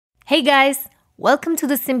Hey guys, welcome to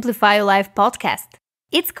the Simplify Your Life podcast.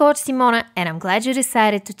 It's Coach Simona and I'm glad you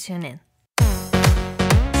decided to tune in.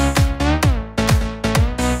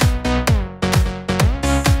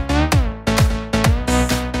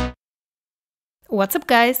 What's up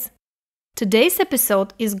guys? Today's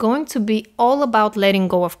episode is going to be all about letting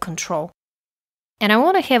go of control. And I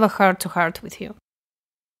want to have a heart-to-heart with you.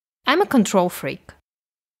 I'm a control freak.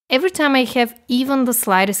 Every time I have even the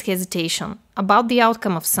slightest hesitation about the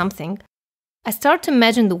outcome of something, I start to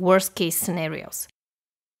imagine the worst-case scenarios.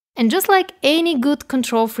 And just like any good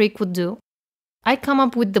control freak would do, I come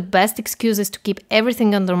up with the best excuses to keep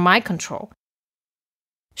everything under my control.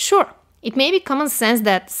 Sure, it may be common sense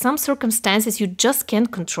that some circumstances you just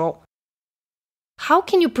can't control. How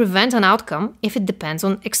can you prevent an outcome if it depends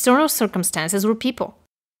on external circumstances or people?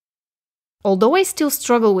 Although I still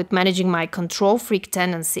struggle with managing my control freak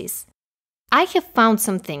tendencies, I have found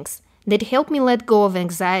some things that help me let go of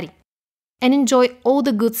anxiety and enjoy all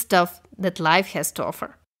the good stuff that life has to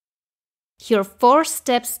offer. Here are 4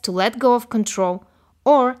 steps to let go of control,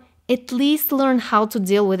 or at least learn how to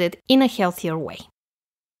deal with it in a healthier way.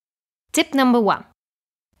 Tip number 1.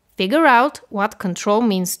 Figure out what control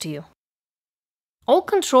means to you. All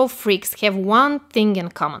control freaks have one thing in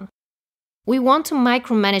common. We want to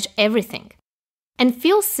micromanage everything and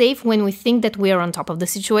feel safe when we think that we are on top of the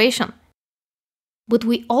situation. But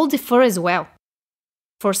we all differ as well.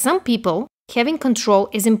 For some people, having control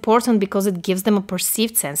is important because it gives them a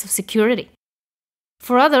perceived sense of security.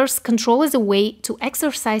 For others, control is a way to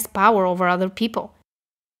exercise power over other people.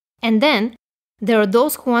 And then, there are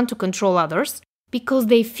those who want to control others because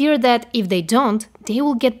they fear that if they don't, they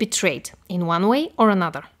will get betrayed in one way or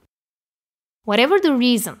another. Whatever the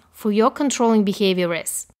reason for your controlling behavior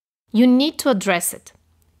is, you need to address it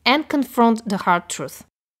and confront the hard truth.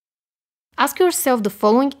 Ask yourself the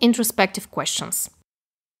following introspective questions.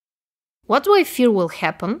 What do I fear will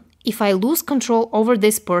happen if I lose control over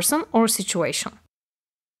this person or situation?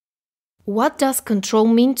 What does control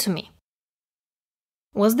mean to me?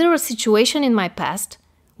 Was there a situation in my past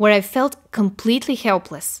where I felt completely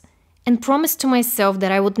helpless and promised to myself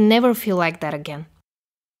that I would never feel like that again?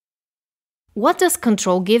 What does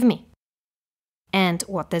control give me? And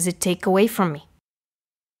what does it take away from me?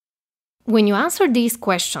 When you answer these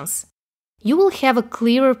questions, you will have a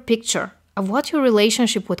clearer picture of what your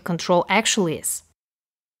relationship with control actually is.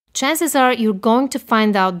 Chances are you're going to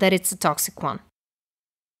find out that it's a toxic one.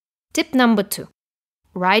 Tip number 2.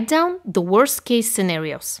 Write down the worst-case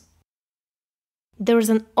scenarios. There's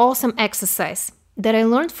an awesome exercise that I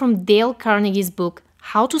learned from Dale Carnegie's book,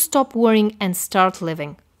 How to Stop Worrying and Start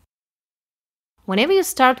Living. Whenever you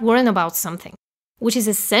start worrying about something, which is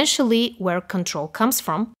essentially where control comes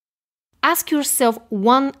from, ask yourself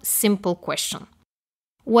one simple question.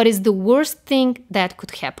 What is the worst thing that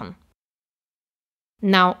could happen?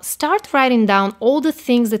 Now, start writing down all the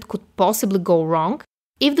things that could possibly go wrong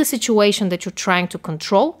if the situation that you're trying to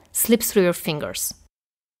control slips through your fingers.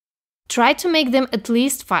 Try to make them at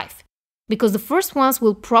least 5, because the first ones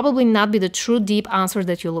will probably not be the true deep answer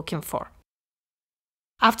that you're looking for.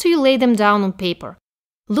 After you lay them down on paper,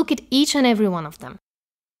 look at each and every one of them.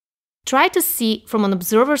 Try to see from an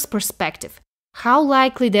observer's perspective how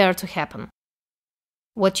likely they are to happen.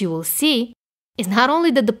 What you will see is not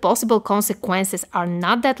only that the possible consequences are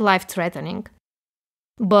not that life-threatening,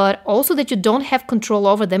 but also that you don't have control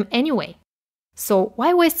over them anyway. So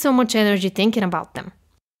why waste so much energy thinking about them?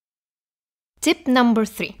 Tip number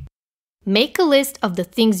 3. Make a list of the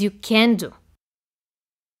things you can do.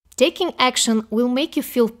 Taking action will make you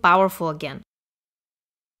feel powerful again.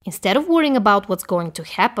 Instead of worrying about what's going to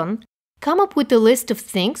happen, come up with a list of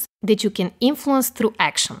things that you can influence through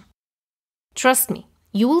action. Trust me,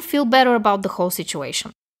 you will feel better about the whole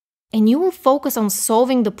situation, and you will focus on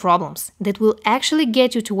solving the problems that will actually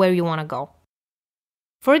get you to where you want to go.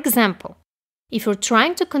 For example, if you're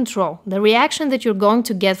trying to control the reaction that you're going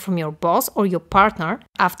to get from your boss or your partner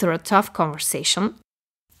after a tough conversation,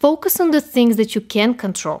 focus on the things that you can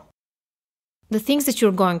control. The things that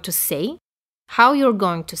you're going to say, how you're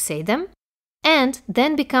going to say them, and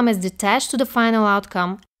then become as detached to the final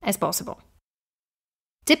outcome as possible.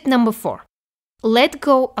 Tip number 4. Let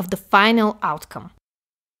go of the final outcome.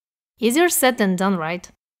 Easier said than done, right?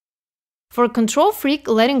 For a control freak,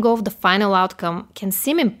 letting go of the final outcome can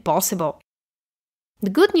seem impossible. The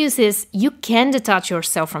good news is you can detach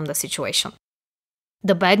yourself from the situation.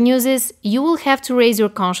 The bad news is you will have to raise your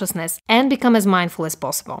consciousness and become as mindful as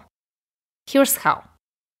possible. Here's how.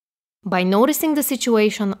 By noticing the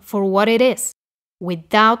situation for what it is,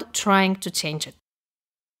 without trying to change it.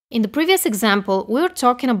 In the previous example, we were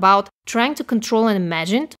talking about trying to control an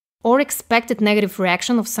imagined or expected negative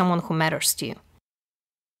reaction of someone who matters to you.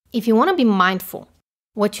 If you want to be mindful,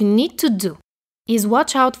 what you need to do is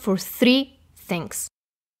watch out for 3 things: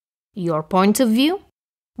 your point of view,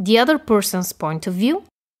 the other person's point of view,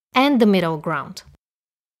 and the middle ground.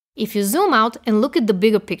 If you zoom out and look at the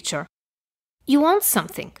bigger picture, you want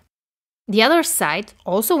something. The other side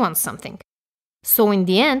also wants something. So in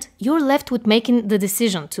the end, you're left with making the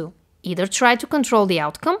decision to either try to control the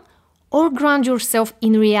outcome or ground yourself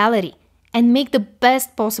in reality and make the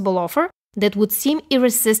best possible offer that would seem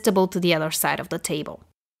irresistible to the other side of the table.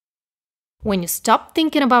 When you stop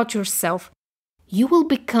thinking about yourself, you will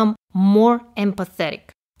become more empathetic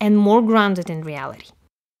and more grounded in reality.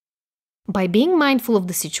 By being mindful of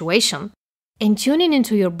the situation and tuning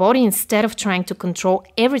into your body instead of trying to control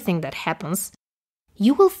everything that happens,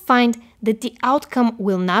 you will find that the outcome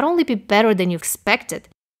will not only be better than you expected,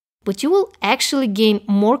 but you will actually gain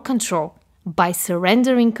more control by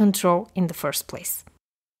surrendering control in the first place.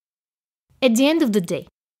 At the end of the day,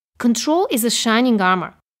 control is a shining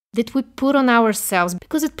armor that we put on ourselves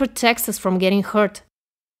because it protects us from getting hurt.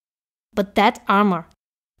 But that armor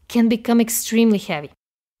can become extremely heavy,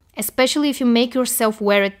 especially if you make yourself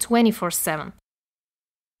wear it 24/7.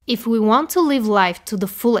 If we want to live life to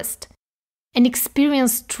the fullest and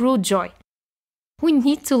experience true joy, we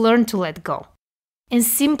need to learn to let go and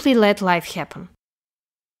simply let life happen.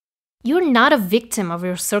 You're not a victim of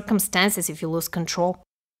your circumstances if you lose control.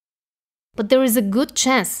 But there is a good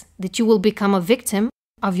chance that you will become a victim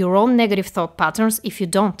of your own negative thought patterns if you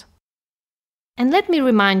don't. And let me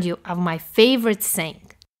remind you of my favorite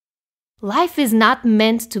saying: life is not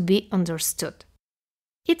meant to be understood.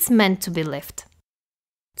 It's meant to be lived.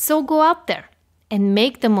 So go out there and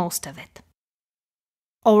make the most of it.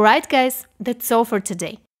 Alright guys, that's all for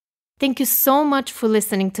today. Thank you so much for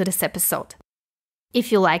listening to this episode.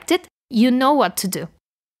 If you liked it, you know what to do.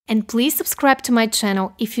 And please subscribe to my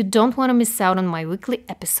channel if you don't want to miss out on my weekly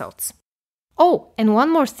episodes. Oh, and one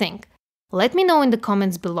more thing. Let me know in the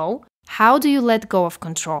comments below, how do you let go of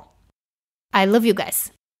control? I love you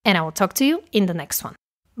guys, and I will talk to you in the next one.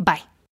 Bye.